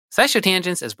SciShow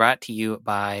Tangents is brought to you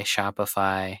by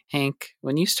Shopify. Hank,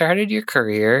 when you started your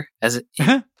career as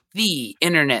the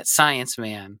internet science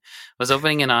man, was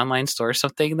opening an online store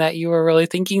something that you were really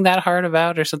thinking that hard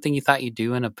about, or something you thought you'd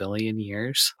do in a billion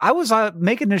years? I was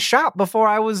making a shop before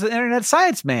I was the internet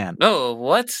science man. Oh,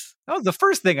 what? That was the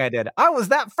first thing I did. I was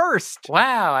that first.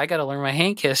 Wow, I got to learn my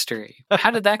Hank history.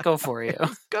 How did that go for you?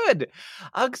 Good.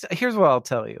 Here's what I'll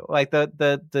tell you. Like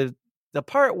the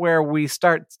part where we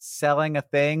start selling a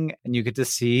thing and you get to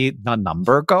see the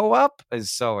number go up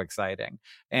is so exciting.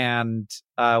 And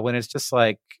when it's just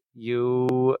like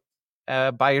you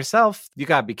by yourself, you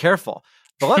got to be careful.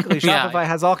 But luckily, Shopify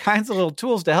has all kinds of little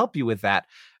tools to help you with that,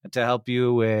 to help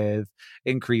you with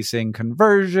increasing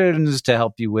conversions, to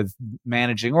help you with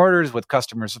managing orders, with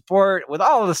customer support, with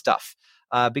all of the stuff.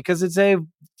 Because it's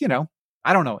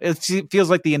I don't know. It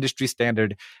feels like the industry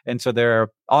standard. And so there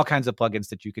are all kinds of plugins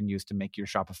that you can use to make your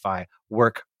Shopify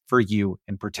work for you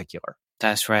in particular.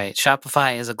 That's right.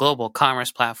 Shopify is a global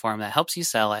commerce platform that helps you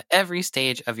sell at every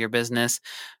stage of your business,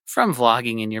 from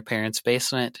vlogging in your parents'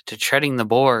 basement to treading the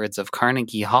boards of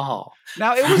Carnegie Hall.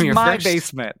 Now, it was my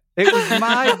basement. It was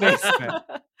my basement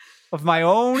of my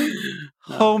own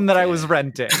home that I was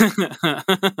renting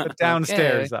the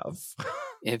downstairs of.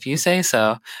 If you say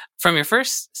so. From your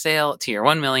first sale to your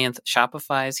 1 millionth,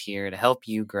 Shopify is here to help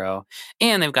you grow.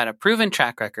 And they've got a proven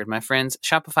track record, my friends.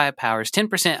 Shopify powers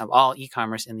 10% of all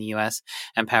e-commerce in the U.S.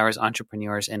 and powers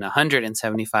entrepreneurs in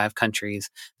 175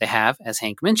 countries. They have, as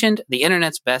Hank mentioned, the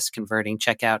internet's best converting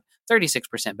checkout,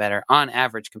 36% better on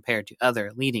average compared to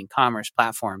other leading commerce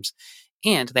platforms.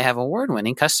 And they have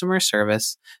award-winning customer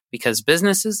service, because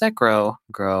businesses that grow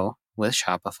with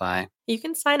Shopify. You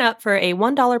can sign up for a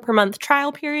 $1 per month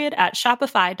trial period at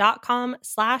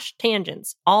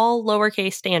shopify.com/tangents, all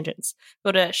lowercase tangents.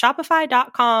 Go to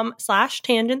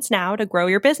shopify.com/tangents now to grow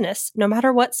your business, no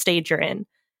matter what stage you're in.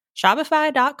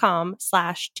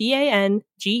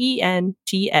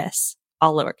 Shopify.com/TANGENTS,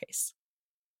 all lowercase.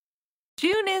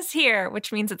 June is here,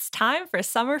 which means it's time for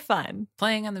summer fun.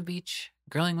 Playing on the beach,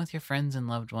 grilling with your friends and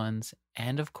loved ones,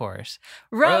 and of course,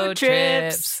 road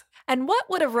trips. And what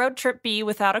would a road trip be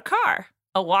without a car?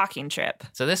 A walking trip.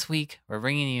 So this week, we're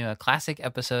bringing you a classic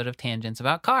episode of Tangents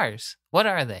about cars. What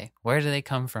are they? Where do they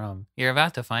come from? You're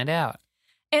about to find out.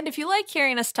 And if you like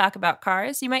hearing us talk about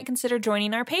cars, you might consider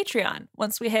joining our Patreon.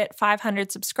 Once we hit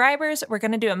 500 subscribers, we're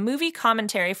going to do a movie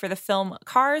commentary for the film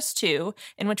Cars 2,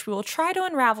 in which we will try to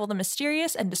unravel the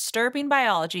mysterious and disturbing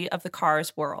biology of the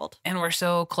Cars world. And we're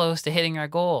so close to hitting our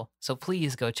goal. So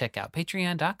please go check out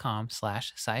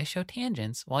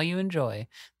patreon.com/SciShowTangents while you enjoy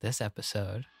this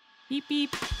episode. Beep,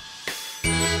 beep.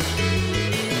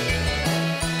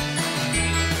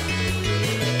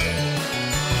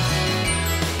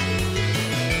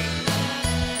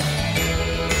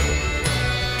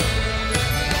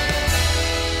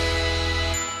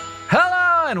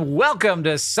 And welcome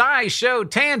to SciShow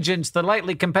Tangents, the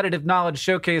lightly competitive knowledge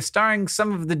showcase starring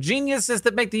some of the geniuses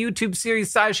that make the YouTube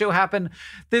series SciShow happen.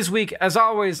 This week, as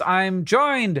always, I'm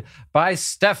joined by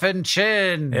Stefan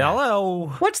Chin.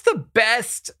 Hello. What's the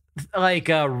best,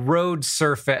 road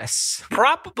surface?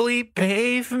 Probably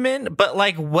pavement, but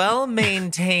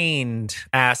well-maintained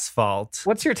asphalt.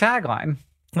 What's your tagline?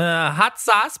 Hot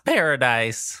sauce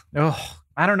paradise. Oh,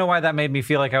 I don't know why that made me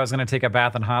feel like I was going to take a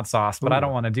bath in hot sauce, but I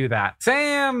don't want to do that.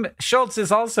 Sam Schultz is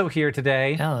also here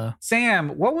today. Hello.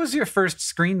 Sam, what was your first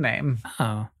screen name?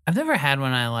 Oh, I've never had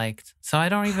one I liked, so I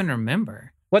don't even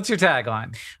remember. What's your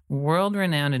tagline?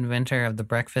 World-renowned inventor of the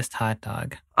breakfast hot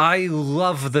dog. I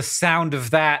love the sound of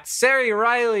that. Sari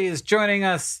Riley is joining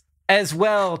us as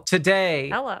well today.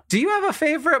 Hello. Do you have a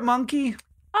favorite monkey?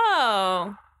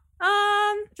 Oh,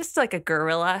 just like a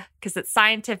gorilla, because its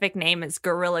scientific name is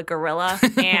gorilla.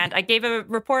 And I gave a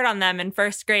report on them in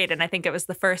first grade, and I think it was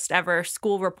the first ever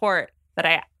school report that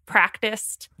I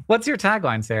practiced. What's your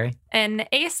tagline, Sari? An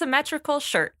asymmetrical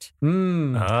shirt.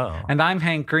 Oh. And I'm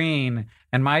Hank Green,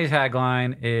 and my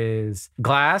tagline is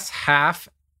glass half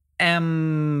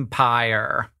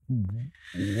empire.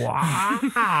 Wow.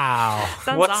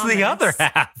 What's ominous. the other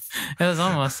half? It was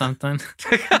almost something.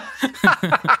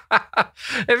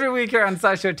 Every week here on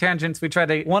SciShow Tangents, we try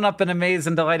to one-up and amaze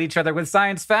and delight each other with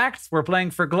science facts. We're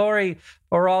playing for glory.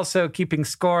 We're also keeping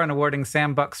score and awarding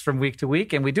Sam bucks from week to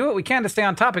week. And we do what we can to stay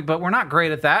on topic, but we're not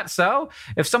great at that. So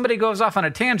if somebody goes off on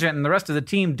a tangent and the rest of the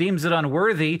team deems it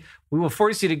unworthy, we will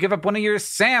force you to give up one of your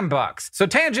Sam bucks. So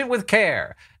tangent with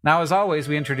care. Now, as always,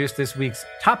 we introduce this week's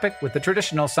topic with the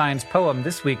traditional science poem,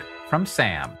 this week from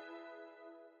Sam.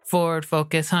 Ford,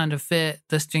 Focus, Honda Fit,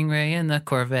 the Stingray and the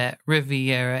Corvette,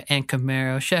 Riviera and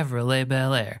Camaro, Chevrolet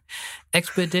Bel Air,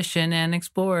 Expedition and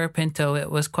Explorer, Pinto, it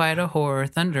was quite a horror,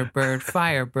 Thunderbird,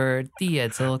 Firebird, the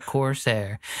Edsel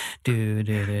Corsair. Do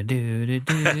do do do do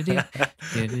do do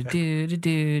do do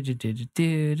do do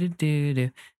do do do do.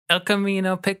 El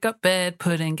Camino pickup bed,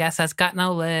 put in gas that's got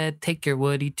no lead. Take your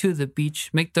Woody to the beach,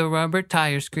 make the rubber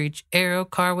tires screech. Aero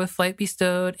car with flight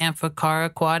bestowed, Amphicar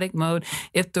aquatic mode.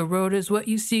 If the road is what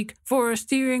you seek, for a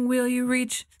steering wheel you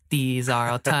reach. These are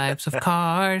all types of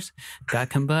cars, got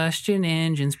combustion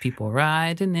engines, people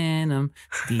riding in them.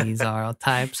 These are all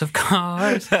types of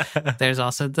cars. There's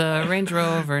also the Range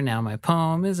Rover. Now my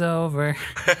poem is over.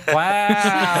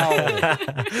 Wow.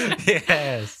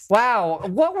 Yes. Wow.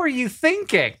 What were you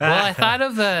thinking? Well, I thought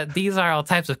of these are all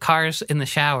types of cars in the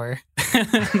shower. So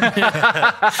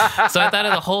I thought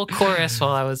of the whole chorus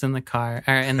while I was in the car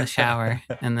or in the shower,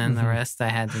 and then the rest I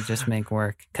had to just make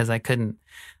work because I couldn't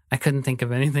think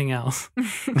of anything else.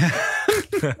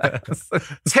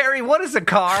 Terry, what is a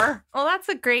car? Well, that's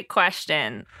a great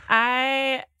question.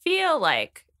 I feel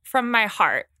like from my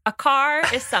heart, a car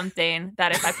is something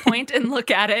that if I point and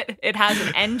look at it, it has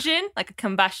an engine, like a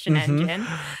combustion engine.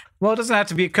 Well, it doesn't have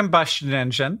to be a combustion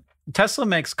engine. Tesla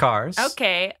makes cars.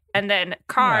 Okay. And then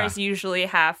cars usually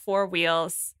have 4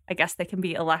 wheels. I guess they can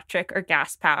be electric or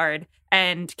gas powered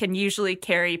and can usually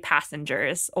carry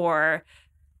passengers or,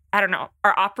 I don't know,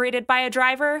 are operated by a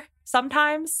driver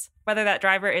sometimes, whether that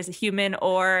driver is a human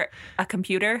or a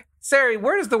computer. Sari,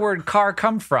 where does the word car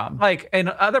come from? Like in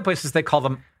other places, they call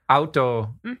them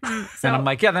auto. Mm-hmm. So And I'm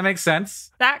like, yeah, that makes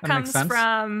sense. that makes comes sense.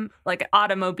 from like an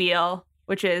automobile,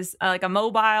 which is like a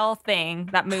mobile thing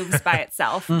that moves by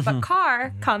itself. But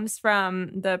car comes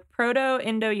from the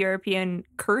Proto-Indo-European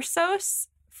kursos,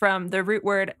 from the root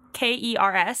word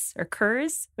kers or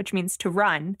kurs, which means to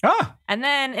run. Ah, And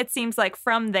then it seems like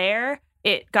from there,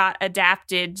 it got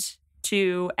adapted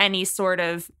to any sort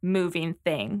of moving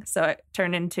thing. So it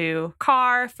turned into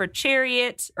car for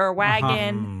chariot or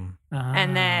wagon,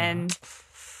 and then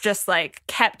just like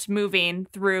kept moving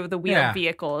through the wheeled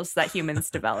vehicles that humans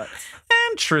developed.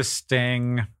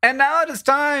 interesting. And now it is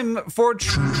time for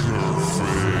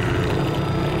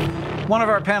one of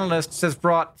our panelists has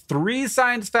brought 3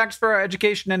 science facts for our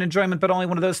education and enjoyment, but only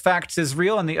one of those facts is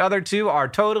real and the other 2 are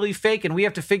totally fake. And we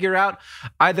have to figure out,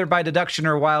 either by deduction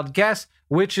or wild guess,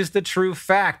 which is the true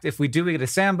fact. If we do, we get a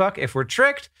Sambuck. If we're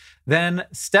tricked, then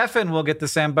Stefan will get the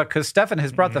Sambuck because Stefan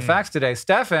has brought the facts today.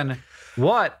 Stefan,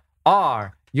 what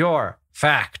are your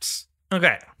facts?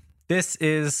 Okay. This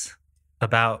is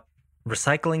about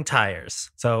recycling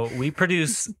tires. So we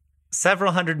produce several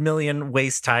 100 million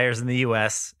waste tires in the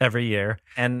US every year,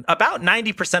 and about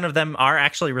 90% of them are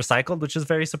actually recycled, which is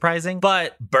very surprising.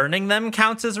 But burning them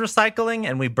counts as recycling,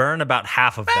 and we burn about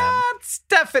half of them. That's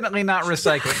definitely not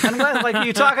recycling. Unless, like,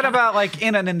 you talking about like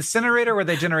in an incinerator where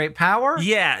they generate power?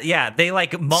 Yeah. They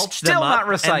like mulch Still them up.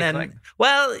 not recycling. And then,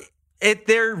 well,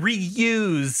 they're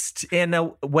reused in a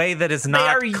way that is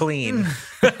not clean.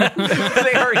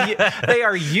 They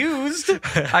are used.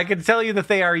 I can tell you that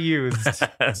they are used.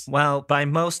 Well, by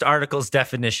most articles'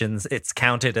 definitions, it's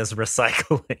counted as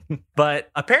recycling.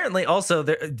 But apparently also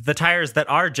the tires that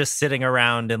are just sitting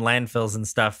around in landfills and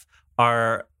stuff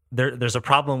are... There's a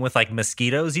problem with like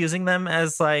mosquitoes using them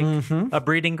as like a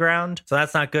breeding ground. So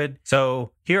that's not good.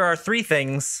 So here are 3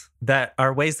 things that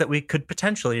are ways that we could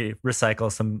potentially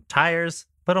recycle some tires,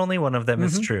 but only one of them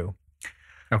is true.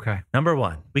 Okay. Number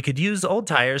 1, we could use old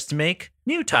tires to make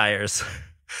new tires.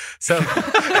 So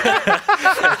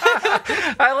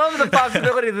I love the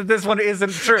possibility that this one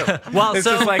isn't true. Well, it's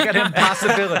so- just like an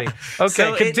impossibility. Okay,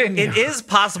 So continue. it is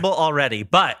possible already,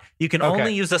 but you can Okay.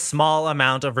 only use a small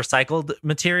amount of recycled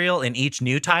material in each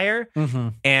new tire.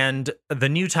 And the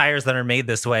new tires that are made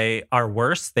this way are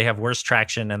worse. They have worse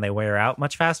traction and they wear out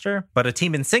much faster. But a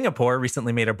team in Singapore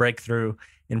recently made a breakthrough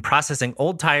in processing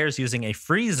old tires using a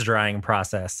freeze drying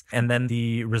process. And then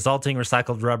the resulting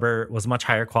recycled rubber was much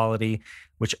higher quality,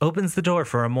 which opens the door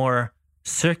for a more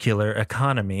circular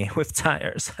economy with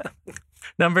tires.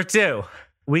 Number 2,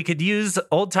 we could use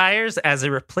old tires as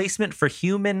a replacement for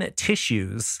human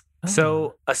tissues.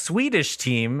 So a Swedish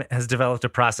team has developed a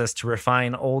process to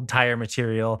refine old tire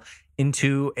material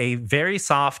into a very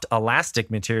soft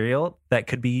elastic material that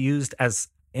could be used as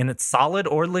in its solid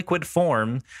or liquid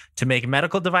form to make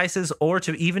medical devices or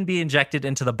to even be injected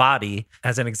into the body.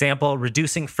 As an example,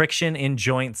 reducing friction in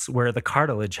joints where the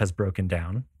cartilage has broken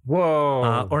down.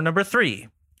 Whoa. Or number 3,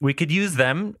 we could use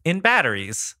them in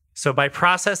batteries. So by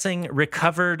processing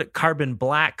recovered carbon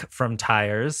black from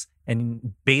tires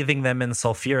and bathing them in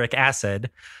sulfuric acid,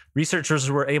 researchers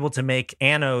were able to make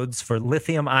anodes for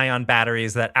lithium-ion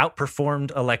batteries that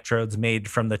outperformed electrodes made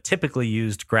from the typically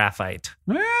used graphite.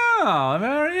 Yeah,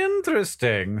 very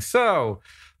interesting. So,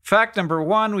 fact number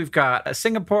 1, we've got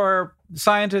Singapore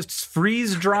scientists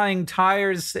freeze-drying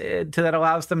tires that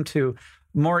allows them to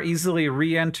more easily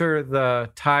re-enter the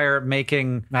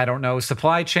tire-making,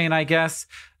 supply chain, I guess.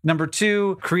 Number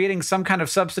 2, creating some kind of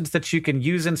substance that you can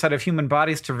use inside of human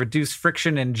bodies to reduce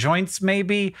friction in joints,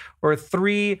 maybe. Or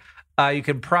 3, you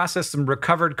can process some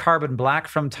recovered carbon black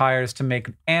from tires to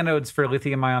make anodes for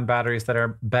lithium-ion batteries that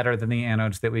are better than the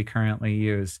anodes that we currently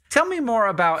use. Tell me more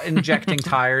about injecting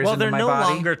tires into my body. Well, they're no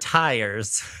longer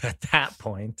tires at that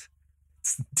point.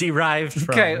 It's derived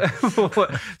from... Okay,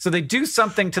 so they do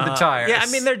something to the tires. Yeah,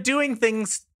 I mean, they're doing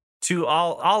things to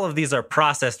all of these are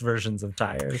processed versions of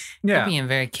tires. They're Yeah. being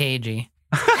very cagey.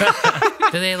 Do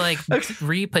they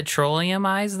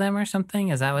re-petroleumize them or something?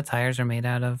 Is that what tires are made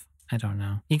out of? I don't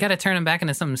know. You got to turn them back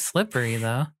into something slippery,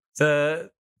 though.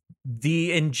 The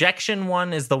injection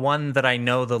one is the one that I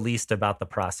know the least about the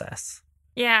process.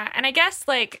 Yeah, and I guess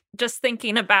just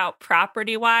thinking about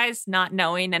property-wise, not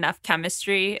knowing enough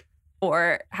chemistry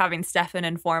or having Stefan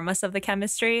inform us of the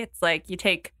chemistry, it's like you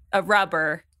take a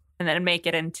rubber and then make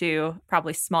it into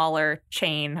probably smaller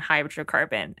chain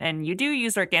hydrocarbon. And you do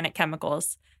use organic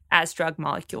chemicals as drug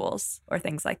molecules or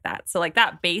things like that. So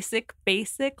that basic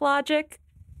logic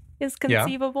is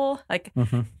conceivable.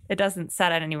 It doesn't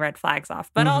set any red flags off.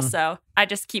 But also, I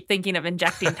just keep thinking of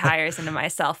injecting tires into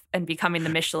myself and becoming the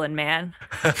Michelin Man.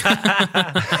 Which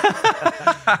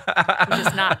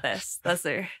is not this. Those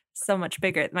are so much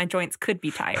bigger. My joints could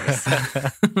be tires.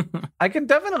 I can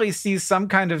definitely see some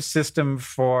kind of system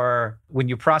for when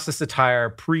you process a tire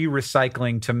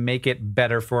pre-recycling to make it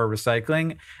better for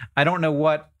recycling. I don't know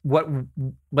what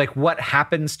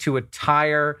happens to a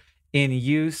tire in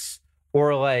use,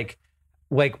 or like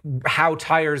how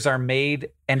tires are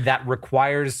made, and that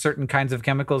requires certain kinds of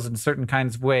chemicals in certain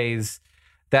kinds of ways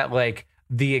that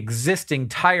the existing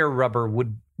tire rubber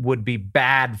would be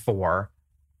bad for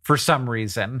some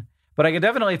reason. But I could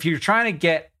definitely, if you're trying to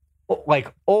get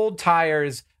old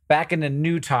tires back into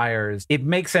new tires, it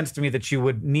makes sense to me that you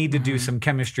would need to do some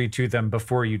chemistry to them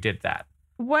before you did that.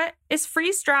 What is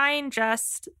freeze drying?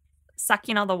 Just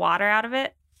sucking all the water out of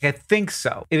it? I think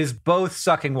so. It is both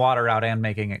sucking water out and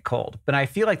making it cold. But I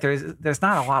feel like there's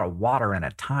not a lot of water in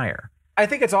a tire. I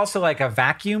think it's also a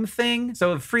vacuum thing.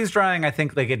 So freeze drying, I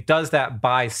think it does that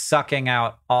by sucking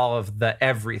out all of the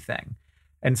everything.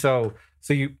 And so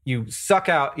you suck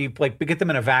out, you get them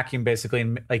in a vacuum basically,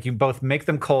 and you both make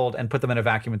them cold and put them in a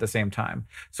vacuum at the same time.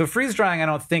 So freeze drying, I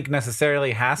don't think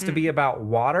necessarily has to be about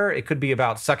water. It could be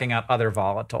about sucking out other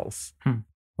volatiles.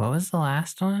 What was the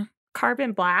last one?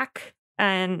 Carbon black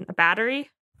and a battery.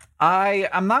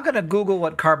 I'm not going to Google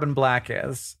what carbon black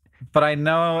is, but I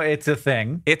know it's a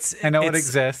thing. I know it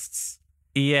exists.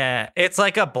 Yeah, it's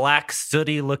like a black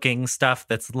sooty looking stuff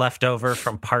that's left over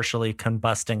from partially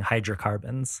combusting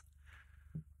hydrocarbons.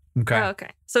 Okay. Oh,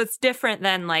 okay. So it's different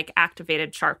than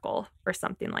activated charcoal or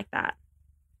something like that.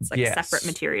 It's a separate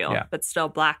material, but still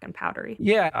black and powdery.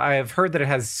 Yeah, I've heard that it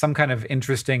has some kind of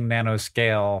interesting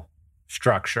nanoscale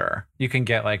structure. You can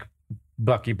get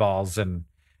buckyballs and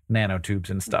nanotubes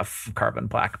and stuff, carbon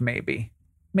black, maybe.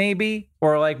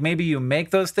 Or maybe you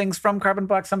make those things from carbon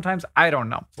black sometimes. I don't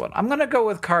know. Well, I'm going to go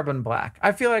with carbon black.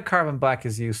 I feel like carbon black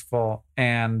is useful,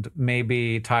 and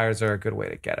maybe tires are a good way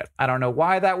to get it. I don't know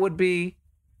why that would be.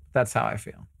 That's how I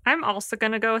feel. I'm also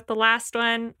going to go with the last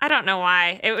one. I don't know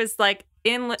why. It was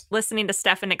in listening to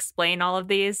Stefan explain all of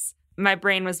these, my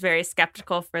brain was very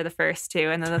skeptical for the first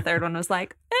two. And then the third one was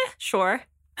sure.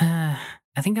 I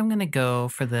think I'm going to go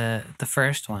for the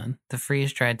first one, the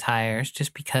freeze-dried tires,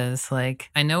 just because, I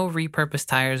know repurposed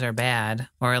tires are bad,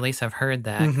 or at least I've heard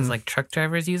that, because, truck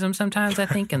drivers use them sometimes, I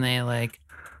think, and they,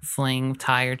 fling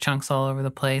tire chunks all over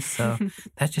the place. So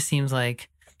that just seems like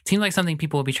something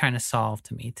people will be trying to solve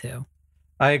to me, too.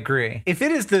 I agree. If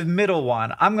it is the middle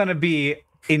one, I'm going to be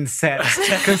incensed,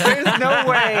 because there's no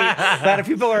way that if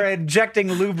people are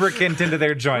injecting lubricant into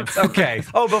their joints. Okay.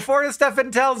 Oh, before Stefan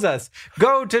tells us,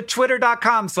 go to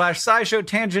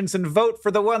twitter.com/SciShowTangents and vote for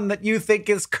the one that you think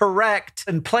is correct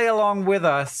and play along with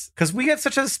us, because we get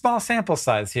such a small sample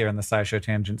size here in the SciShow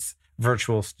Tangents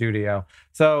virtual studio.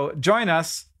 So join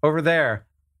us over there.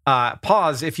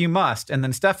 Pause if you must. And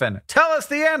then Stefan, tell us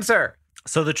the answer.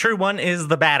 So the true one is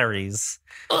the batteries.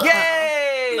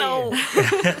 Yay! No.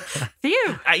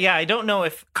 Phew. I don't know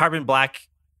if carbon black,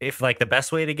 if the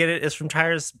best way to get it is from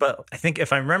tires, but I think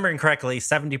if I'm remembering correctly,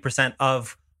 70%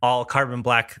 of all carbon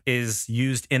black is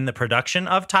used in the production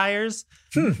of tires.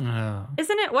 Oh.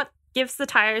 Isn't it what gives the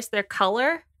tires their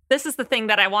color? This is the thing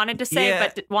that I wanted to say, Yeah.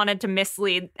 but wanted to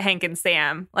mislead Hank and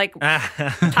Sam. Like,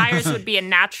 tires would be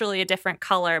naturally a different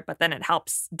color, but then it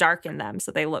helps darken them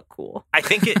so they look cool. I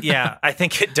think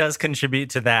it does contribute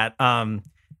to that.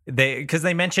 Because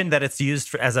they mentioned that it's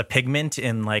used as a pigment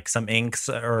in like some inks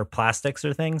or plastics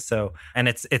or things. So, and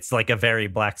it's like a very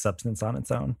black substance on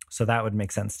its own. So that would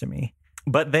make sense to me.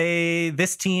 But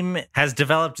this team has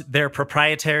developed their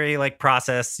proprietary like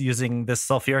process using this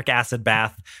sulfuric acid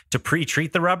bath to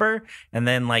pre-treat the rubber and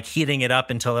then like heating it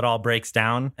up until it all breaks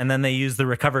down. And then they use the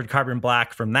recovered carbon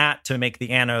black from that to make the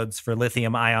anodes for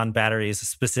lithium ion batteries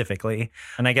specifically.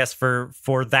 And I guess for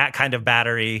that kind of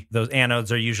battery, those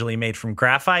anodes are usually made from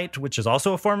graphite, which is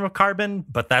also a form of carbon,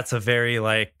 but that's a very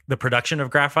like the production of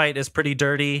graphite is pretty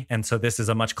dirty. And so this is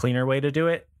a much cleaner way to do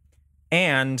it.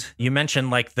 And you mentioned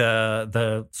like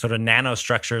the sort of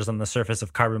nanostructures on the surface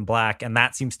of carbon black, and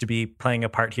that seems to be playing a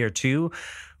part here too,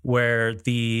 where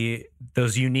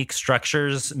those unique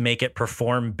structures make it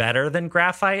perform better than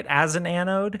graphite as an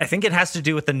anode. I think it has to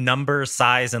do with the number,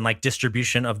 size, and like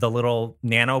distribution of the little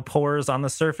nanopores on the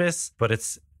surface, but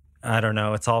I don't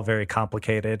know. It's all very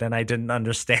complicated and I didn't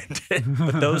understand it.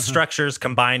 But those structures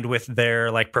combined with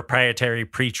their like proprietary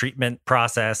pre-treatment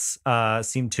process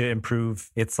seem to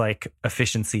improve its like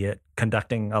efficiency at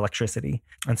conducting electricity.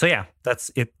 And so, yeah,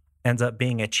 it ends up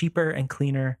being a cheaper and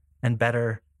cleaner and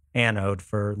better anode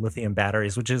for lithium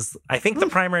batteries, which is, I think, the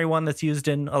primary one that's used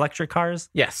in electric cars.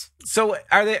 Yes. So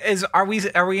are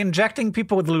we injecting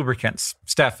people with lubricants,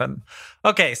 Stefan?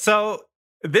 Okay, so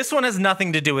this one has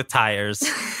nothing to do with tires,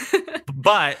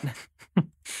 but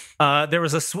there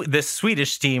was this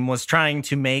Swedish team was trying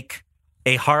to make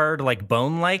a hard, like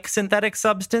bone-like synthetic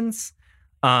substance.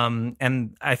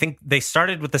 And I think they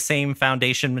started with the same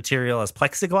foundation material as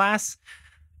plexiglass.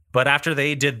 But after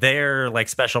they did their like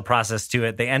special process to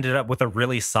it, they ended up with a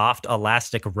really soft,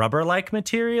 elastic rubber-like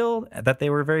material that they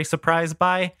were very surprised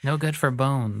by. No good for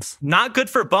bones. Not good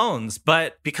for bones,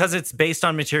 but because it's based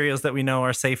on materials that we know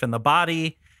are safe in the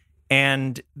body,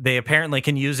 and they apparently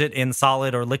can use it in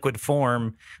solid or liquid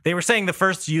form. They were saying the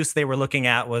first use they were looking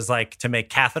at was like to make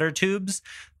catheter tubes.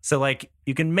 So like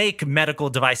you can make medical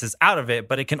devices out of it,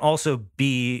 but it can also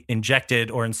be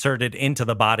injected or inserted into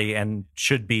the body and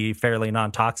should be fairly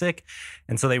non-toxic.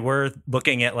 And so they were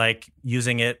looking at like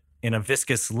using it in a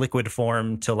viscous liquid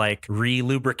form to like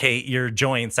re-lubricate your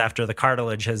joints after the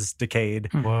cartilage has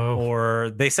decayed. Whoa. Or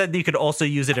they said you could also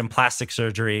use it in plastic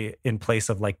surgery in place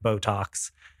of like Botox.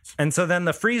 And so then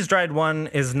the freeze-dried one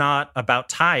is not about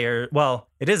tire. Well,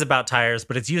 it is about tires,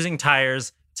 but it's using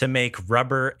tires to make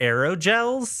rubber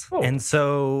aerogels. Oh. And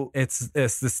so it's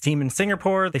this team in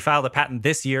Singapore. They filed a patent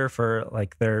this year for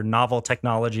like their novel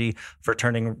technology for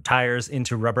turning tires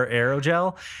into rubber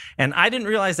aerogel. And I didn't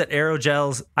realize that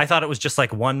aerogels, I thought it was just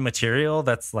like one material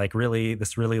that's like really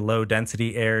low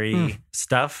density, airy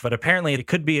stuff. But apparently it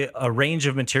could be a range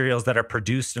of materials that are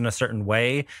produced in a certain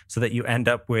way so that you end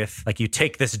up with like you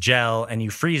take this gel and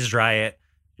you freeze dry it,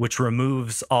 which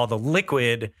removes all the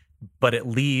liquid, but it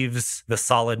leaves the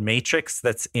solid matrix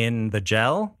that's in the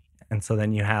gel. And so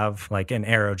then you have like an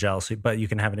aerogel, but you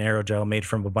can have an aerogel made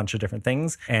from a bunch of different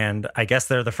things. And I guess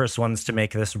they're the first ones to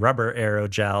make this rubber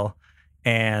aerogel.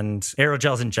 And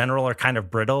aerogels in general are kind of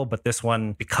brittle, but this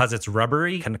one, because it's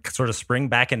rubbery, can sort of spring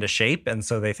back into shape. And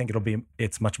so they think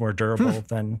it's much more durable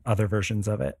than other versions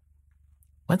of it.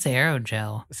 What's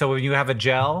aerogel? So when you have a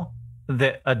gel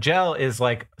is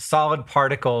like solid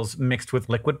particles mixed with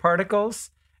liquid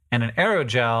particles. And an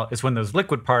aerogel is when those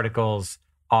liquid particles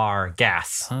are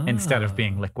gas instead of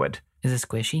being liquid. Is it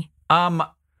squishy?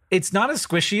 It's not as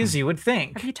squishy as you would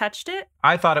think. Have you touched it?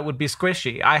 I thought it would be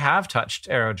squishy. I have touched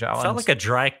aerogel. It felt like a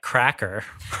dry cracker.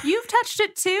 You've touched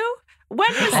it too? When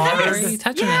was Why are this? you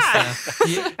touching this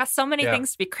stuff? Got so many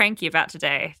things to be cranky about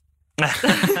today.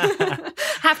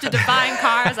 Have to define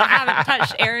cars. I haven't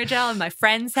touched aerogel and my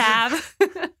friends have.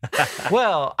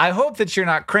 Well, I hope that you're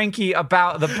not cranky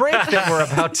about the break that we're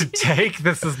about to take.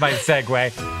 This is my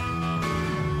segue.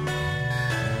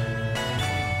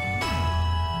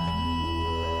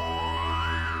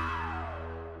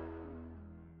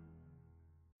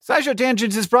 SciShow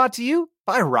Tangents is brought to you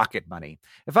by Rocket Money.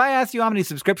 If I asked you how many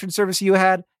subscription services you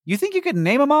had, you think you could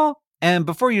name them all? And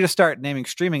before you just start naming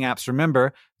streaming apps,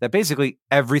 remember that basically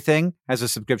everything has a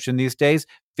subscription these days.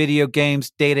 Video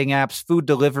games, dating apps, food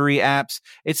delivery apps.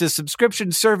 It's a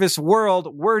subscription service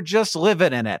world. We're just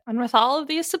living in it. And with all of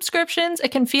these subscriptions, it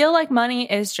can feel like money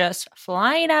is just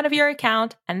flying out of your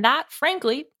account, and that,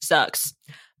 frankly, sucks.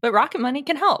 But Rocket Money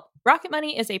can help. Rocket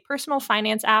Money is a personal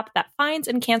finance app that finds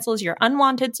and cancels your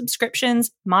unwanted subscriptions,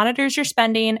 monitors your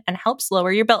spending, and helps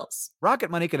lower your bills.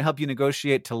 Rocket Money can help you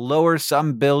negotiate to lower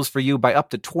some bills for you by up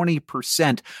to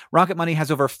 20%. Rocket Money has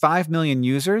over 5 million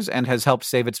users and has helped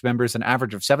save its members an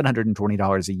average of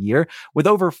 $720 a year, with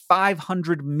over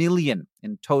 500 million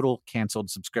in total canceled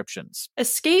subscriptions.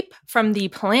 Escape from the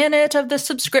planet of the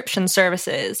subscription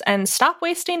services and stop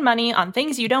wasting money on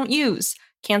things you don't use.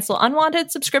 Cancel unwanted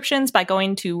subscriptions by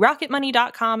going to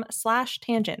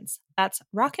rocketmoney.com/tangents. That's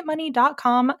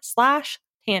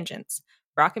rocketmoney.com/tangents.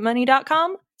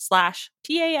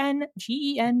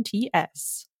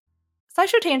 rocketmoney.com/tangents.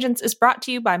 SciShow Tangents is brought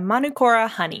to you by Manukora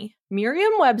Honey.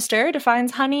 Merriam-Webster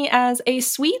defines honey as a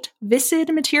sweet,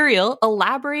 viscid material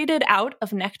elaborated out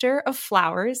of nectar of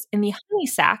flowers in the honey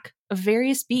sac of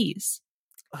various bees.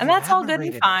 And that's all good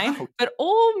and fine, but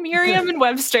old Merriam and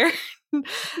Webster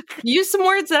used some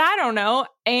words that I don't know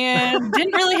and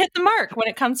didn't really hit the mark when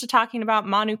it comes to talking about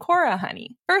Manukora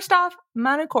honey. First off,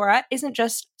 Manukora isn't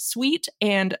just sweet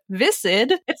and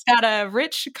viscid. It's got a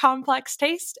rich, complex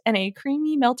taste and a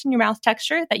creamy, melt-in-your-mouth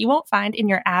texture that you won't find in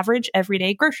your average,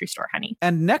 everyday grocery store honey.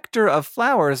 And nectar of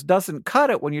flowers doesn't cut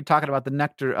it when you're talking about the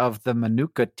nectar of the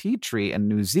Manuka tea tree in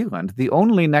New Zealand, the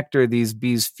only nectar these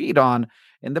bees feed on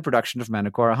in the production of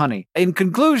Manukora honey. In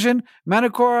conclusion,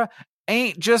 Manukora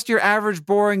ain't just your average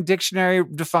boring dictionary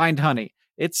defined honey.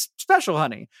 It's special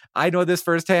honey. I know this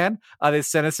firsthand. They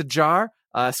sent us a jar,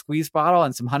 a squeeze bottle,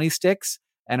 and some honey sticks,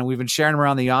 and we've been sharing them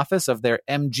around the office of their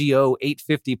MGO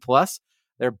 850 Plus,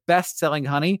 their best-selling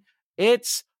honey.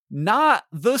 It's not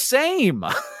the same.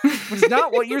 It's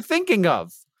not what you're thinking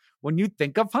of when you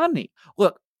think of honey.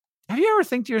 Look, have you ever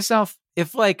think to yourself,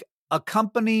 if like a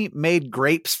company made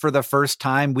grapes for the first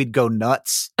time, we'd go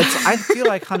nuts? I feel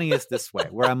like honey is this way,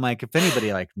 where I'm like, if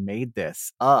anybody like made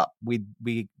this up, we'd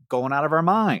be going out of our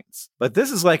minds. But this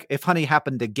is like if honey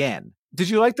happened again. Did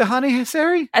you like the honey,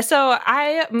 Sari? So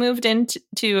I moved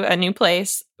into a new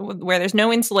place where there's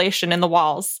no insulation in the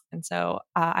walls. And so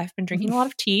I've been drinking a lot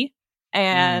of tea.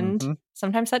 And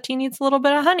sometimes that tea needs a little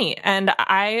bit of honey. And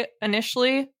I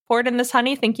initially poured in this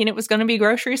honey thinking it was going to be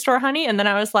grocery store honey. And then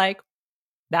I was like,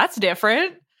 that's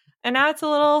different. And now it's a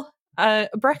little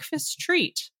breakfast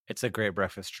treat. It's a great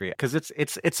breakfast treat because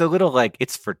it's a little like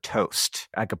it's for toast.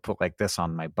 I could put like this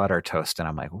on my butter toast and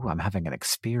I'm like, ooh, I'm having an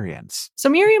experience. So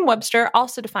Merriam-Webster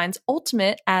also defines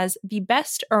ultimate as the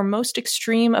best or most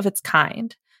extreme of its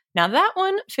kind. Now that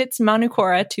one fits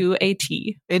Manukora to a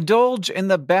T. Indulge in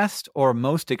the best or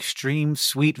most extreme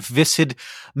sweet viscid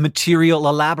material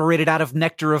elaborated out of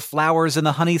nectar of flowers in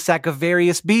the honey sac of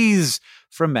various bees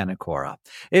from Manukora.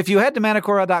 If you head to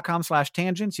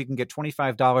manukora.com/tangents, you can get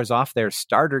 $25 off their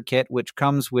starter kit, which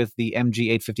comes with the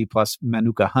MG 850 Plus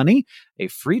Manuka honey, a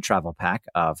free travel pack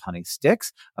of honey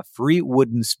sticks, a free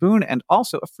wooden spoon, and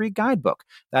also a free guidebook.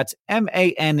 That's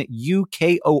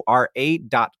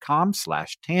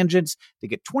manukora.com/tangents to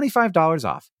get $25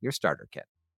 off your starter kit.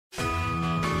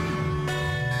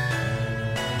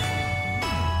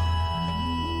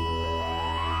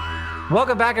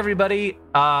 Welcome back, everybody.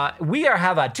 We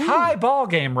have a tie ball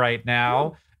game right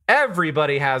now.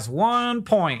 Everybody has 1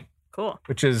 point. Cool.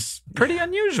 Which is pretty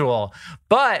unusual.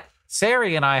 But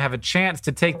Sari and I have a chance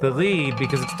to take the lead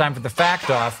because it's time for the fact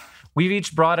off. We've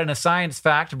each brought in a science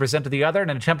fact to present to the other in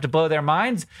an attempt to blow their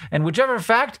minds. And whichever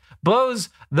fact blows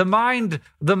the mind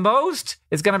the most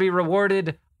is going to be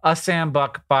rewarded a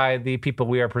Sambuck by the people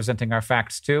we are presenting our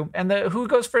facts to. And who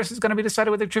goes first is going to be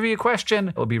decided with a trivia question.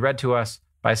 It will be read to us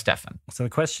by Stefan. So the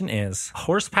question is,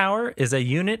 horsepower is a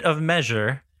unit of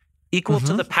measure equal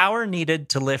to the power needed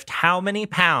to lift how many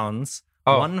pounds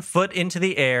 1 foot into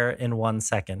the air in 1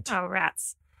 second? Oh,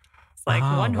 rats. It's like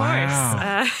one horse.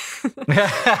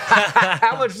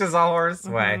 How much does a horse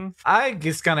weigh? I'm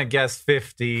just going to guess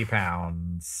 50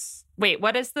 pounds. Wait,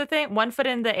 what is the thing? 1 foot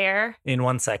in the air? In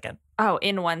 1 second. Oh,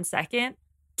 in 1 second?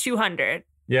 200.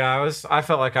 Yeah, I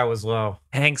felt like I was low.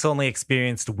 Hank's only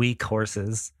experienced weak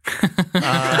horses. The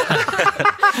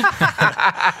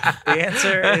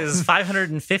answer is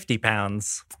 550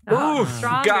 pounds. Oh,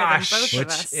 stronger gosh. than both of Which,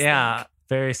 us. yeah,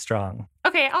 very strong.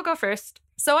 Okay, I'll go first.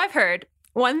 So I've heard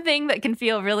one thing that can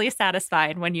feel really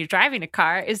satisfying when you're driving a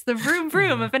car is the vroom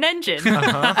vroom of an engine.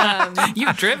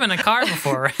 You've driven a car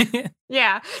before, right?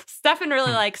 Yeah, Stefan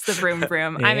really likes the vroom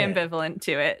vroom. I'm ambivalent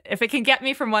to it. If it can get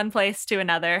me from one place to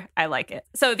another, I like it.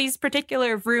 So these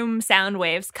particular vroom sound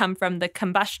waves come from the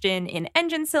combustion in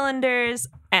engine cylinders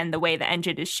and the way the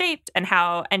engine is shaped and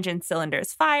how engine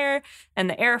cylinders fire and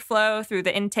the airflow through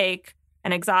the intake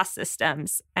and exhaust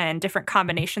systems, and different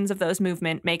combinations of those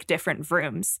movement make different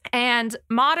vrooms. And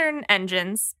modern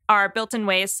engines are built in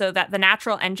ways so that the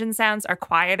natural engine sounds are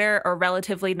quieter or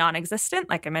relatively non-existent,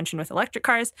 like I mentioned with electric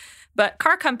cars. But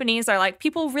car companies are like,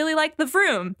 people really like the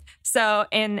vroom. So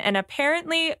in an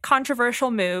apparently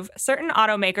controversial move, certain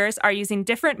automakers are using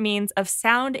different means of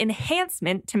sound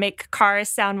enhancement to make cars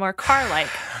sound more car-like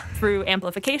through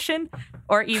amplification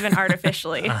or even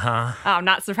artificially. Oh, I'm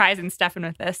not surprising Stefan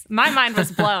with this. My mind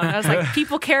was blown. I was like,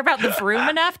 people care about the vroom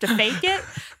enough to fake it?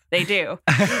 They do.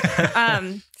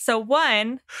 So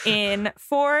one in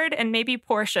Ford and maybe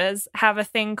Porsches have a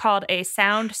thing called a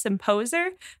sound symposer,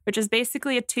 which is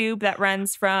basically a tube that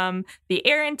runs from the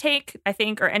air intake, I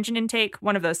think, or engine intake,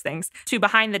 one of those things, to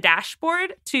behind the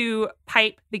dashboard to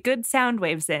pipe the good sound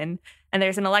waves in. And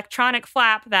there's an electronic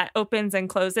flap that opens and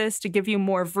closes to give you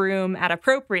more vroom at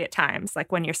appropriate times,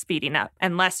 like when you're speeding up,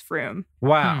 and less vroom.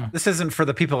 Wow. This isn't for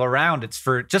the people around. It's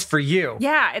for just for you.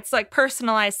 Yeah, it's like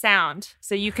personalized sound,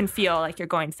 so you can feel like you're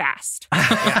going fast.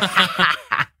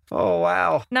 Oh,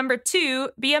 wow. Number 2,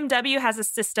 BMW has a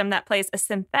system that plays a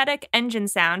synthetic engine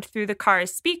sound through the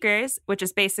car's speakers, which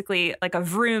is basically like a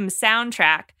vroom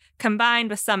soundtrack, combined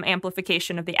with some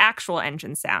amplification of the actual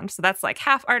engine sound. So that's like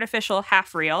half artificial,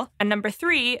 half real. And number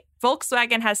 3,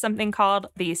 Volkswagen has something called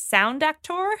the sound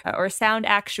actor or sound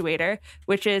actuator,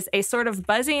 which is a sort of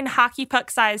buzzing hockey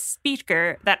puck-sized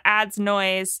speaker that adds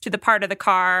noise to the part of the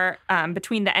car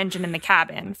between the engine and the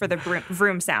cabin for the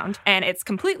vroom sound. And it's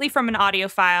completely from an audio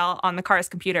file on the car's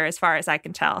computer, as far as I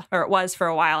can tell, or it was for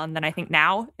a while. And then I think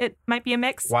now it might be a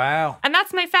mix. Wow. And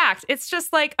that's my fact. It's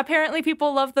just like, apparently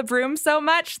people love the vroom so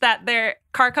much that their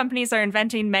car companies are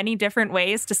inventing many different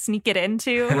ways to sneak it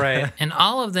into. Right. And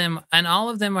all of them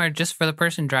are just for the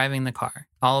person driving the car.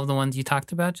 All of the ones you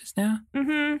talked about just now.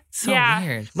 Mm-hmm. So Yeah.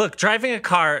 weird. Look, driving a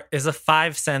car is a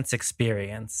 5-sense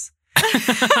experience.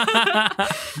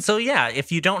 So yeah,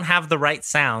 if you don't have the right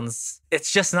sounds,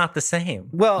 it's just not the same.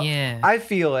 Well, Yeah. I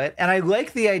feel it. And I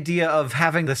like the idea of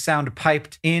having the sound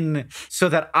piped in so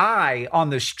that I, on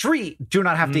the street, do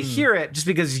not have to hear it just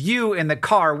because you in the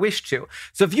car wish to.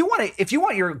 So if you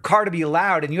want your car to be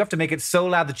loud and you have to make it so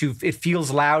loud that it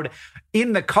feels loud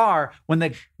in the car when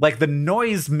the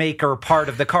noisemaker part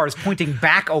of the car is pointing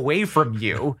back away from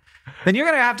you, then you're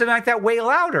going to have to make that way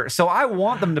louder. So I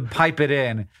want them to pipe it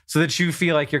in so that you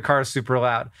feel like your car is super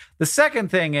loud. The second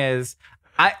thing is,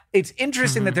 it's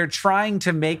interesting that they're trying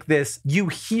to make this, you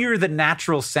hear the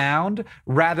natural sound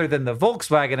rather than the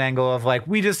Volkswagen angle of like,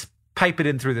 we just pipe it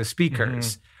in through the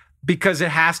speakers because it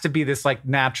has to be this like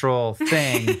natural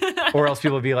thing or else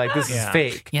people will be like, this is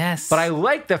fake. Yes. But I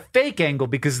like the fake angle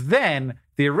because then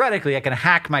theoretically I can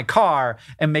hack my car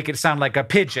and make it sound like a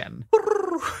pigeon.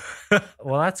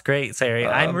 Well, that's great, Sari.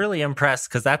 I'm really impressed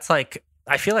because that's like,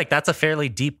 I feel like that's a fairly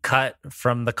deep cut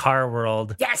from the car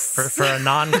world. Yes. For a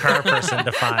non-car person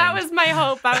to find. That was my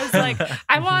hope. I was like,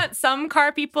 I want some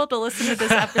car people to listen to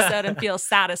this episode and feel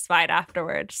satisfied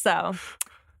afterwards. So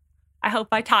I hope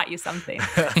I taught you something.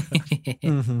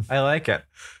 I like it.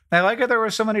 I like it. There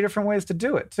were so many different ways to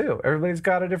do it too. Everybody's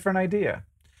got a different idea.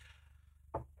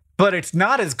 But it's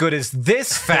not as good as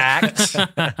this fact.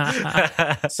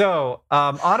 So,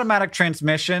 automatic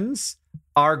transmissions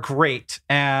are great,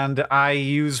 and I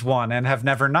use one and have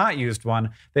never not used one.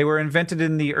 They were invented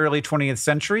in the early 20th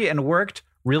century and worked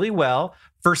really well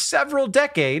for several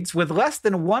decades with less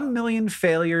than 1 million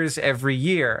failures every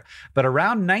year. But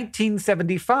around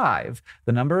 1975,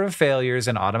 the number of failures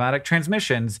in automatic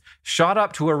transmissions shot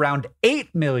up to around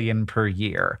 8 million per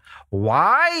year.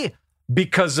 Why?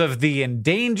 Because of the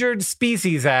Endangered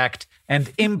Species Act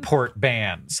and import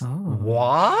bans.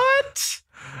 What?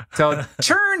 So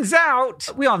turns out,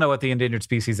 we all know what the Endangered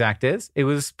Species Act is. It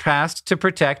was passed to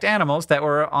protect animals that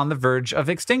were on the verge of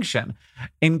extinction,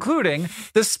 including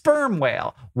the sperm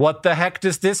whale. What the heck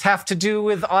does this have to do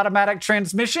with automatic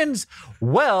transmissions?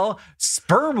 Well,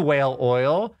 sperm whale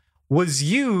oil was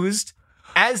used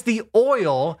as the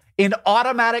oil in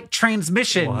automatic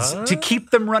transmissions to keep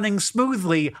them running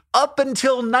smoothly up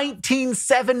until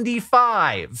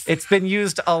 1975. It's been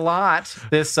used a lot,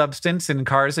 this substance, in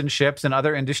cars and ships and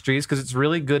other industries because it's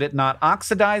really good at not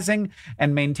oxidizing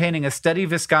and maintaining a steady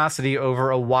viscosity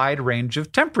over a wide range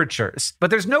of temperatures.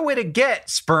 But there's no way to get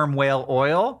sperm whale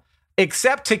oil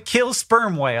except to kill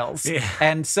sperm whales. Yeah.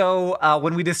 And so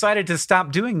when we decided to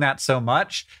stop doing that so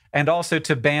much and also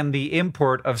to ban the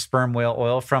import of sperm whale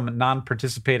oil from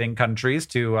non-participating countries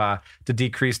to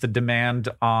decrease the demand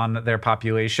on their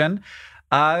population,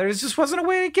 there just wasn't a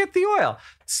way to get the oil.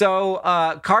 So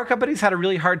car companies had a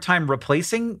really hard time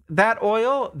replacing that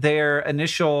oil. Their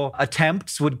initial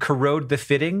attempts would corrode the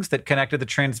fittings that connected the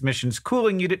transmission's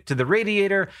cooling unit to the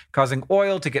radiator, causing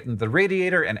oil to get into the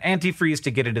radiator and antifreeze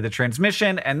to get into the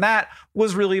transmission, and that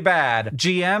was really bad.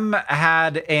 GM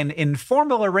had an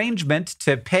informal arrangement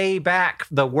to pay back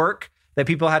the work that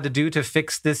people had to do to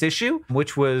fix this issue,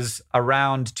 which was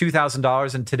around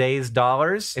 $2,000 in today's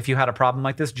dollars. If you had a problem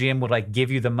like this, GM would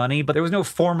give you the money, but there was no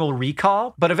formal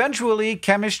recall. But eventually,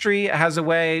 chemistry has a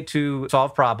way to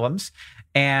solve problems.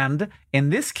 And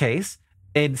in this case,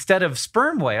 instead of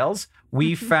sperm whales,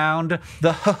 we found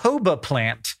the jojoba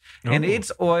plant. And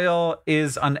its oil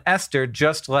is an ester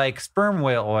just like sperm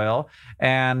whale oil.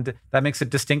 And that makes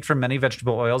it distinct from many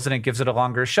vegetable oils, and it gives it a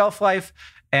longer shelf life.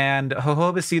 And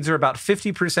jojoba seeds are about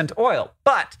 50% oil.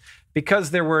 But because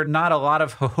there were not a lot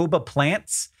of jojoba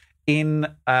plants in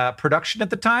production at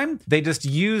the time, they just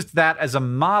used that as a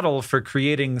model for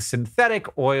creating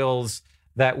synthetic oils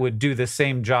that would do the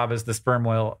same job as the sperm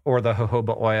oil or the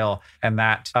jojoba oil. And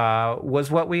that was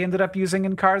what we ended up using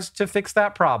in cars to fix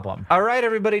that problem. All right,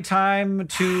 everybody, time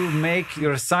to make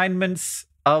your assignments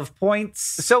of points.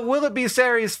 So will it be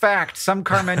Sari's fact? Some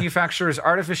car manufacturers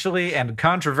artificially and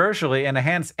controversially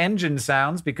enhance engine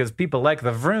sounds because people like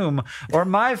the vroom. Or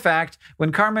my fact,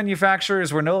 when car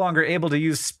manufacturers were no longer able to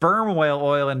use sperm whale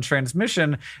oil in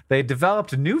transmission, they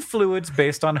developed new fluids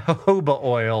based on jojoba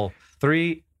oil.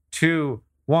 3, 2,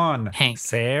 1. Hank.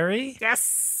 Sari?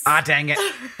 Yes. Ah, dang it.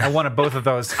 I wanted both of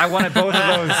those.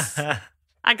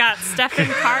 I got Stefan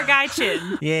Car Guy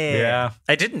Chin. Yeah.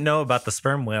 I didn't know about the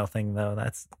sperm whale thing, though.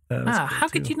 That was How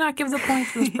could you not give the point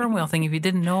to the sperm whale thing if you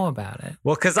didn't know about it?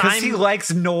 Well, because he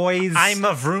likes noise. I'm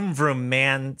a vroom vroom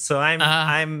man, so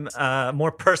I'm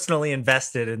more personally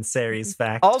invested in Sari's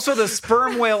fact. Also, the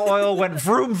sperm whale oil went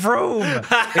vroom vroom.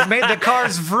 It made the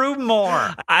cars vroom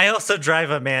more. I also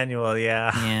drive a manual,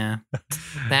 Yeah.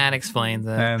 That explains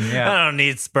it. And I don't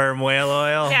need sperm whale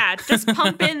oil. Yeah, just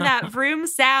pump in that vroom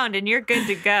sound and you're good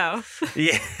to go.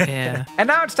 Yeah. And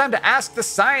now it's time to ask the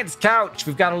Science Couch.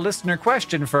 We've got a listener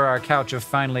question for our couch of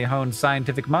finely honed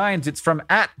scientific minds. It's from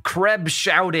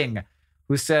 @KrebShouting,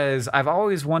 who says, I've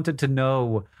always wanted to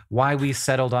know why we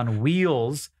settled on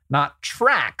wheels, not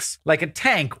tracks, like a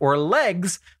tank, or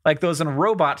legs, like those in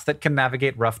robots that can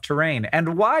navigate rough terrain.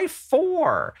 And why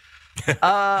 4?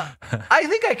 I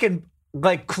think I can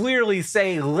clearly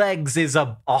say legs is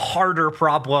a harder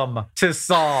problem to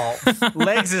solve.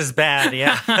 Legs is bad,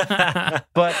 yeah.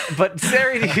 But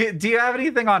Sari, do you have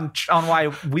anything on why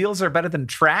wheels are better than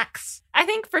tracks? I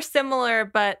think for similar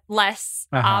but less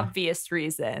obvious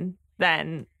reason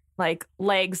than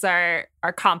legs are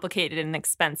complicated and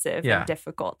expensive and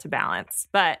difficult to balance.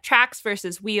 But tracks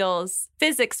versus wheels,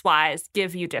 physics-wise,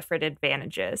 give you different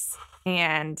advantages.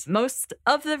 And most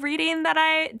of the reading that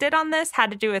I did on this had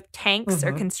to do with tanks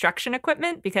or construction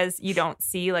equipment because you don't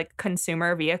see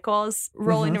consumer vehicles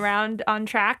rolling around on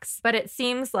tracks. But it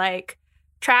seems like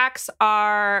tracks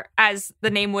are, as the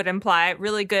name would imply,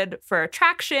 really good for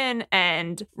traction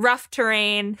and rough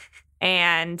terrain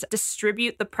and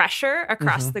distribute the pressure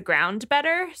across the ground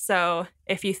better. So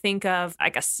if you think of a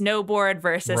snowboard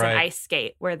versus an ice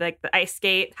skate, where the ice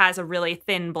skate has a really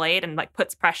thin blade and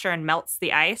puts pressure and melts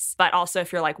the ice. But also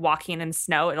if you're walking in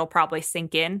snow, it'll probably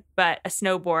sink in. But a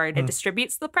snowboard, it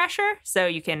distributes the pressure. So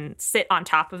you can sit on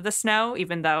top of the snow,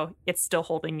 even though it's still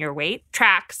holding your weight.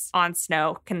 Tracks on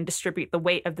snow can distribute the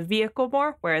weight of the vehicle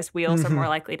more, whereas wheels are more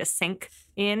likely to sink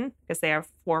in because they have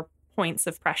 4 points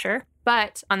of pressure.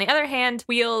 But on the other hand,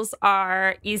 wheels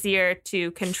are easier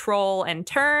to control and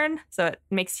turn, so it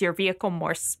makes your vehicle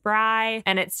more spry,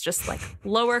 and it's just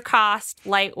lower cost,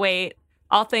 lightweight,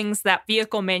 all things that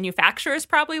vehicle manufacturers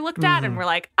probably looked at and were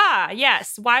like,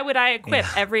 yes, why would I equip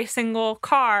every single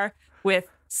car with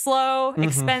slow,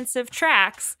 expensive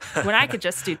tracks when I could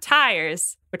just do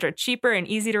tires, which are cheaper and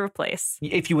easy to replace?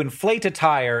 If you inflate a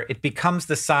tire, it becomes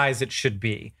the size it should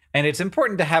be. And it's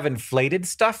important to have inflated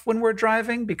stuff when we're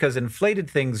driving because inflated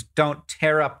things don't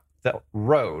tear up the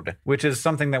road, which is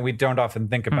something that we don't often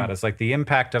think about. It's the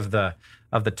impact of the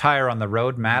tire on the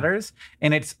road matters.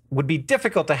 And it would be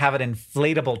difficult to have an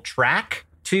inflatable track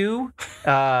too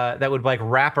that would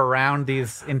wrap around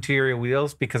these interior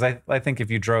wheels because I think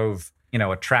if you drove,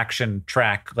 a traction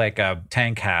track like a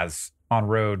tank has on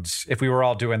roads, if we were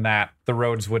all doing that, the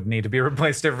roads would need to be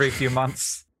replaced every few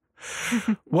months.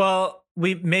 Well,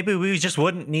 maybe we just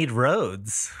wouldn't need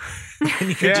roads. And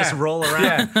you could just roll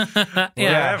around.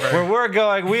 Where we're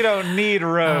going, we don't need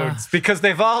roads because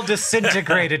they've all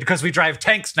disintegrated because we drive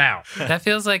tanks now. That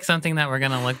feels like something that we're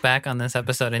going to look back on this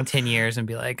episode in 10 years and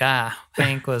be like,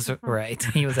 Hank was right.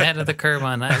 He was ahead of the curve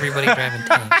on everybody driving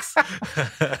tanks.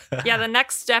 Yeah, the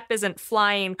next step isn't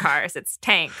flying cars, it's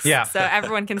tanks. Yeah. So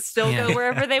everyone can still go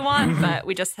wherever they want, but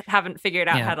we just haven't figured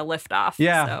out how to lift off.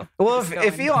 Yeah. So well,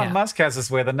 if Elon Musk has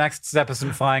this way, the next step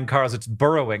isn't flying cars, it's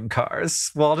burrowing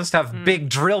cars. We'll just have big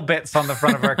drill bits on the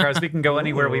front of our cars. We can go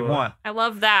anywhere we want. I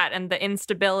love that and the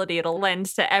instability it'll lend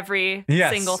to every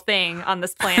single thing on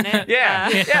this planet.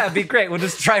 It'd be great. We'll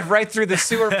just drive right through the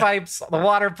sewer pipes, the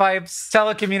water pipes,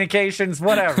 telecommunications,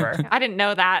 whatever. I didn't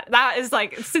know that. That is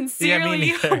like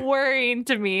sincerely worrying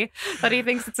to me that he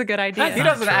thinks it's a good idea. He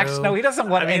doesn't he doesn't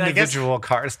want individual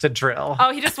cars to drill.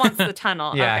 Oh, he just wants the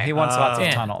tunnel. Yeah, okay. he wants lots of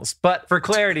tunnels. But for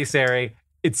clarity, Sari,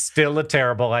 it's still a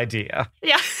terrible idea.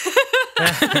 Yeah.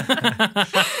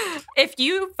 If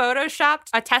you photoshopped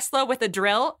a Tesla with a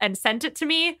drill and sent it to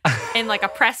me in like a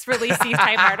press release-y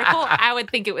type article, I would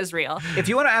think it was real. If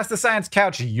you want to ask the Science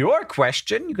Couch your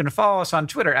question, you can follow us on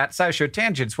Twitter at SciShow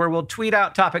Tangents, where we'll tweet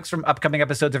out topics from upcoming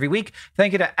episodes every week.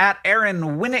 Thank you to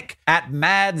 @Aaron Winnick,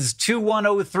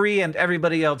 @Mads2103, and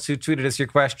everybody else who tweeted us your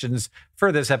questions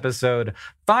for this episode.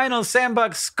 Final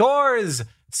Sambuck scores.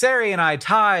 Sari and I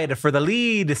tied for the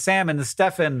lead. Sam and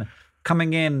Stefan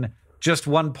coming in just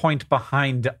 1 point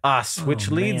behind us,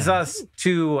 which leads us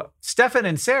to Stefan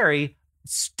and Sari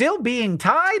still being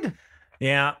tied.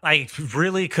 Yeah, I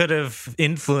really could have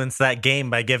influenced that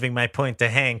game by giving my point to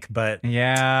Hank, but...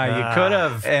 Yeah, you could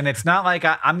have. And it's not like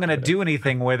I'm going to do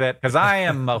anything with it, because I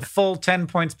am a full 10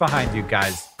 points behind you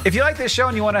guys. If you like this show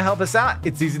and you want to help us out,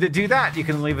 it's easy to do that. You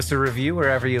can leave us a review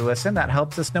wherever you listen. That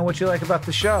helps us know what you like about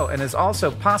the show and is also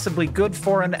possibly good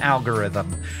for an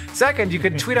algorithm. Second, you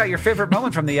can tweet out your favorite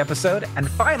moment from the episode. And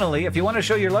finally, if you want to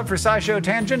show your love for SciShow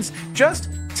Tangents, just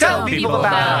tell people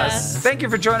about us. Thank you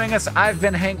for joining us. I've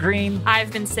been Hank Green.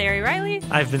 I've been Sari Riley.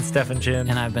 I've been Stefan Chin.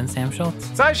 And I've been Sam Schultz.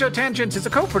 SciShow Tangents is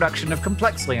a co-production of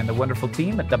Complexly and the wonderful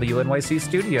team at WNYC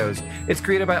Studios. It's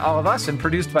created by all of us and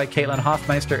produced by Caitlin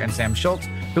Hoffmeister and Sam Schultz,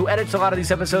 who edits a lot of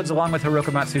these episodes along with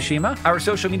Hiroka Matsushima. Our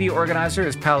social media organizer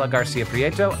is Paola Garcia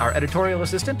Prieto. Our editorial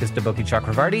assistant is Deboki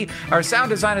Chakravarti. Our sound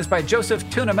design is by Joseph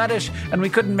Tuna Medish, and we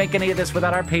couldn't make any of this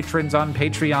without our patrons on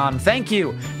Patreon. Thank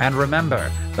you. And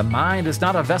remember, the mind is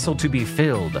not a vessel to be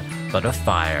filled, but a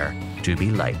fire to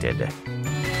be lighted.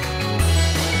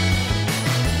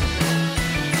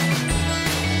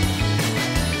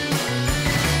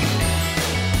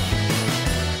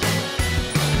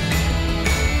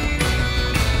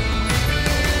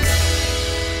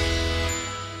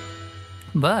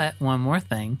 But one more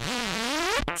thing.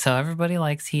 So everybody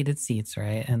likes heated seats,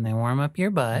 right? And they warm up your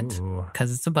butt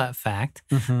because it's a butt fact.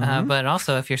 But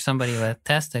also, if you're somebody with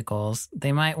testicles,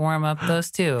 they might warm up those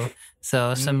too.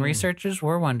 So some researchers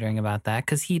were wondering about that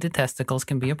because heated testicles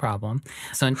can be a problem.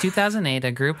 So in 2008,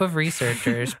 a group of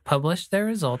researchers published their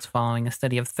results following a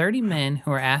study of 30 men who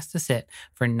were asked to sit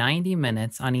for 90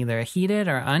 minutes on either a heated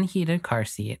or unheated car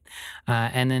seat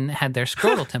and then had their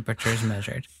scrotal temperatures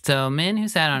measured. So men who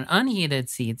sat on unheated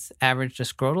seats averaged a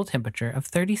scrotal temperature of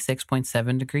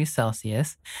 36.7 degrees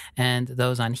Celsius, and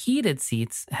those on heated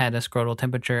seats had a scrotal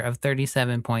temperature of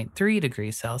 37.3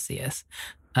 degrees Celsius.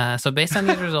 So based on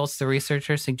these results, the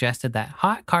researchers suggested that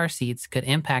hot car seats could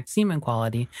impact semen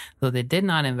quality, though they did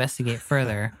not investigate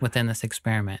further within this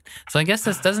experiment. So I guess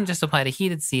this doesn't just apply to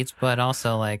heated seats, but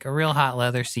also like a real hot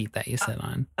leather seat that you sit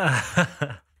on.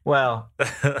 Well,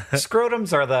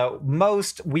 scrotums are the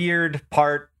most weird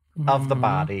part of the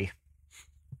body.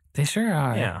 They sure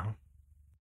are. Yeah.